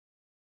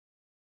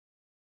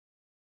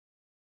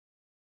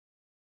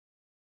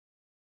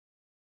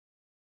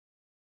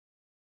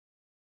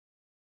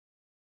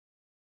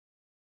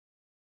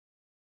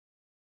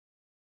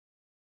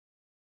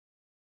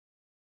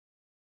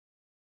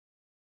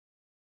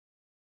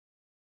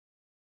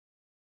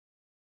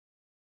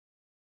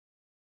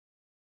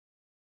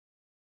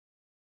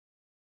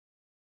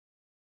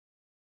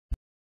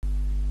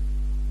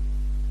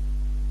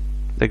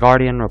The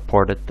Guardian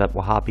reported that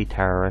Wahhabi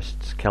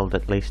terrorists killed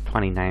at least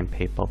 29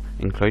 people,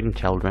 including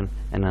children,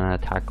 in an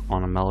attack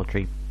on a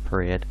military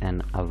parade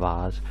in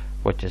Ahvaz,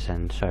 which is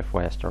in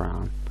southwest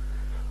Iran.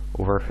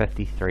 Over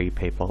 53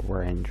 people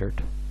were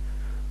injured.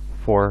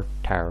 4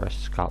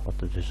 terrorists got what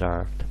they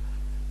deserved.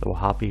 The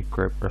Wahhabi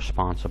group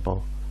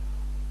responsible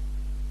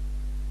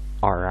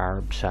are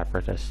Arab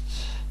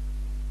separatists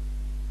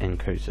in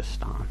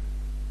Khuzestan.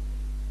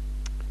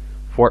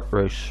 Fort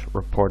Roos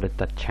reported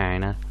that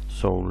China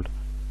sold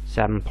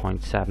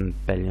 $7.7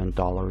 billion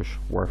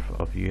worth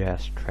of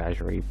US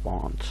Treasury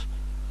bonds.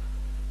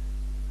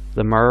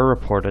 The Mirror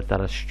reported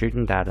that a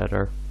student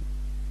editor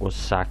was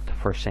sacked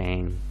for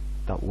saying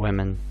that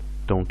women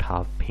don't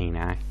have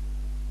peni.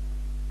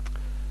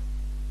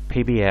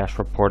 PBS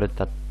reported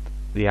that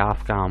the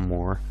Afghan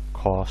war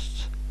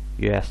costs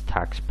US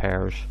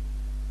taxpayers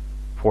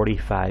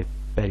 $45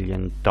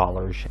 billion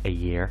a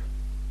year.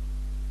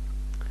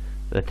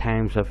 The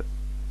Times of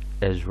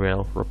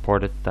Israel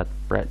reported that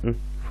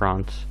Britain,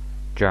 France,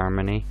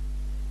 Germany,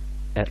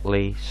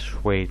 Italy,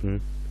 Sweden,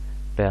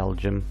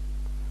 Belgium,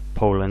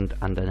 Poland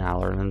and the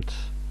Netherlands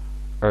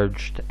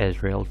urged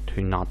Israel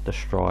to not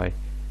destroy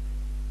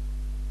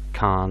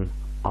Khan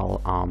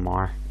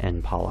al-Ahmar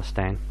in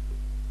Palestine.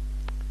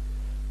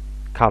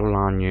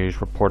 Catalan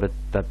News reported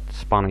that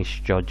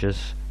Spanish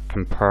judges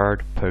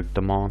compared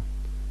Puigdemont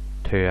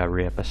to a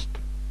rapist.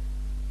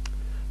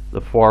 The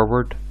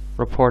Forward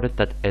reported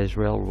that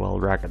Israel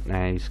will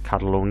recognize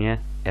Catalonia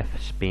if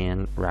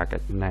Spain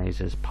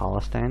recognizes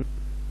Palestine.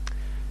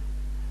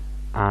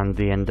 And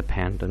The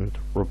Independent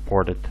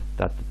reported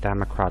that the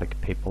Democratic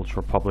People's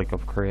Republic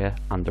of Korea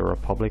and the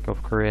Republic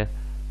of Korea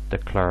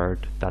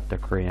declared that the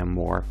Korean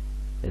War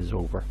is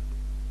over.